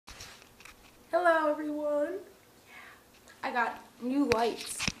Hello everyone. I got new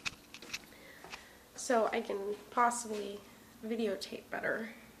lights so I can possibly videotape better.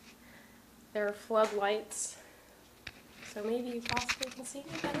 They're floodlights, so maybe you possibly can see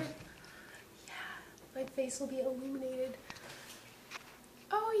me better. Yeah, my face will be illuminated.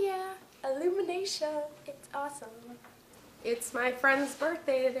 Oh yeah, illumination. It's awesome. It's my friend's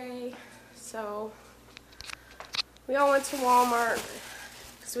birthday today, so we all went to Walmart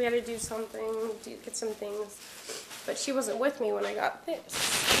because we had to do something, get some things, but she wasn't with me when I got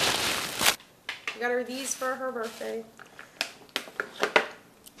this. I got her these for her birthday.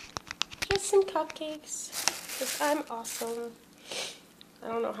 Just some cupcakes, because I'm awesome. I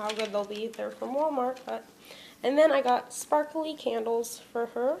don't know how good they'll be. They're from Walmart, but... And then I got sparkly candles for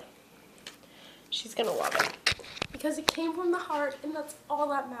her. She's gonna love it, because it came from the heart, and that's all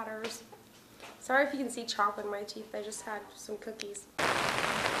that matters. Sorry if you can see chalk in my teeth. I just had some cookies.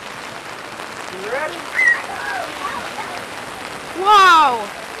 Whoa!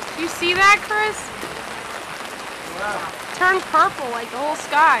 You see that, Chris? Wow. Turned purple like the whole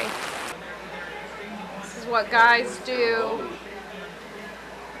sky. This is what guys do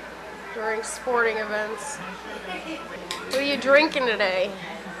during sporting events. What are you drinking today?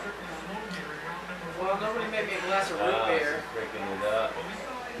 Well, nobody made me a glass of root beer.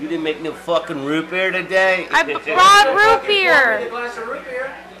 You didn't make no fucking root beer today? I brought root beer. A glass of root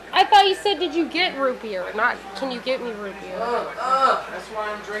beer. I thought you said, did you get root beer? Not, can you get me root beer? That's why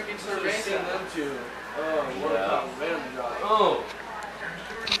I'm drinking cerveza. Them two. What a random job. Oh.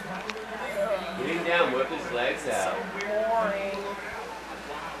 Get him down, whip his legs out. So boring.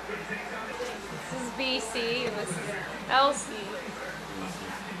 This is BC and this is LC.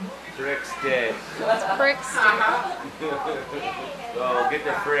 Frick stick. That's prick stick. Oh, get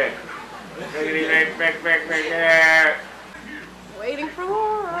the frick. Frick. Waiting for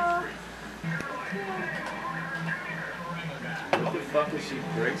Laura. What the fuck is she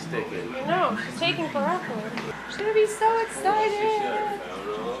frick sticking? I know, she's taking forever. She's gonna be so excited.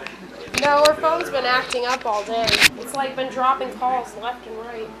 No, her phone's been acting up all day. It's like been dropping calls left and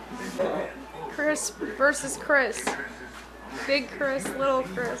right. Chris versus Chris. Big Chris, little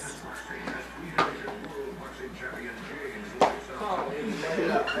Chris.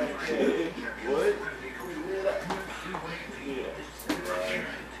 What?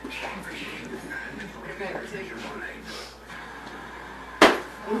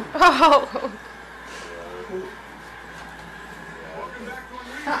 Oh.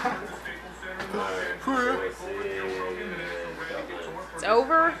 It's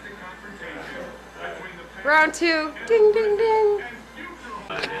over. Round two. Ding, ding, ding.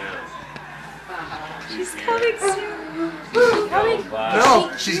 She's coming soon. She's coming.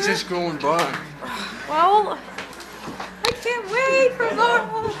 No, she's just going by. Well, I can't wait for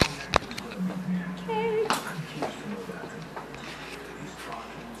Laura. Okay.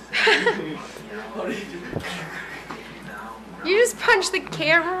 You just punched the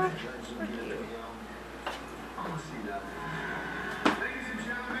camera.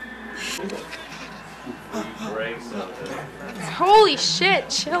 Break something. Holy shit,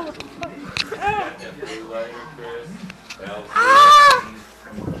 chill. Ah!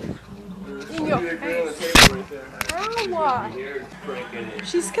 In your face. Ow.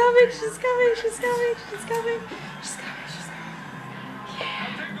 She's coming, she's coming, she's coming, she's coming, she's coming, she's coming. Yeah.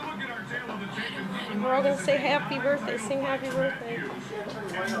 We're all gonna say happy birthday, sing happy birthday.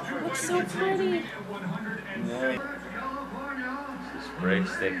 It looks so pretty. She's break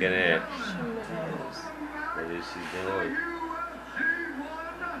sticking it. She knows. What is she doing?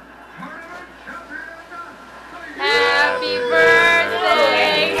 Happy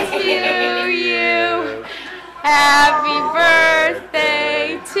birthday to you. Happy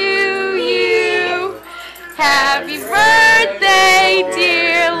birthday to you. Happy birthday,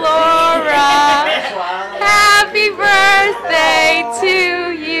 dear Laura. Happy birthday to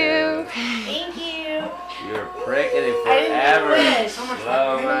you. Thank you. You're pricking it forever.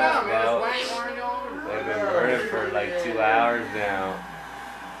 Slow bro. They've been burning for like 2 hours now.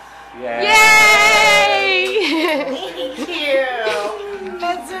 Yeah. Yay! Thank you.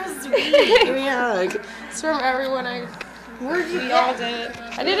 That's so sweet. Give me a hug. It's from everyone we all did it.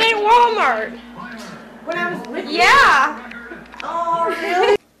 I did it at Walmart. When I was with you? Yeah. Oh,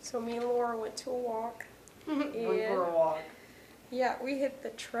 really? So me and Laura went to a walk. Went for a walk. Yeah, we hit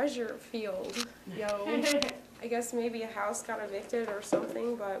the treasure field. Yo. I guess maybe a house got evicted or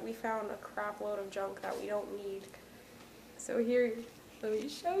something, but we found a crap load of junk that we don't need. So here, let me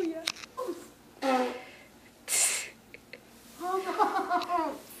show you.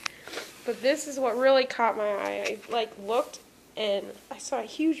 But this is what really caught my eye. I like looked and I saw a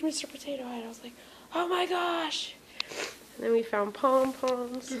huge Mr. Potato Head. I was like, oh my gosh. And then we found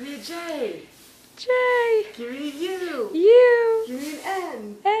pom-poms. Give me a J. J. Give me a U. U. Give me an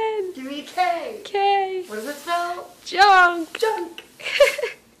N. N. Give me a K. K. What does it spell? Junk. Junk.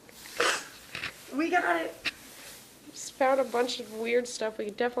 We got it. Just found a bunch of weird stuff we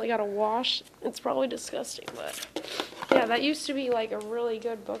definitely gotta wash. It's probably disgusting, but yeah, that used to be like a really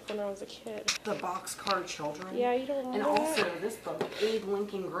good book when I was a kid. The Boxcar Children. Yeah, you don't And remember also that? this book, Abe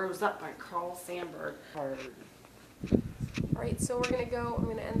Lincoln Grows Up by Carl Sandburg. Alright, so we're gonna go. I'm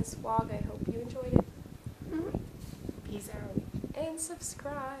gonna end this vlog. I hope you enjoyed it. Peace out. And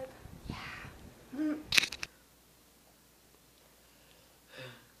subscribe.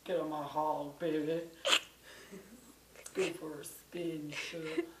 Get on my hog, baby. Go for a spin.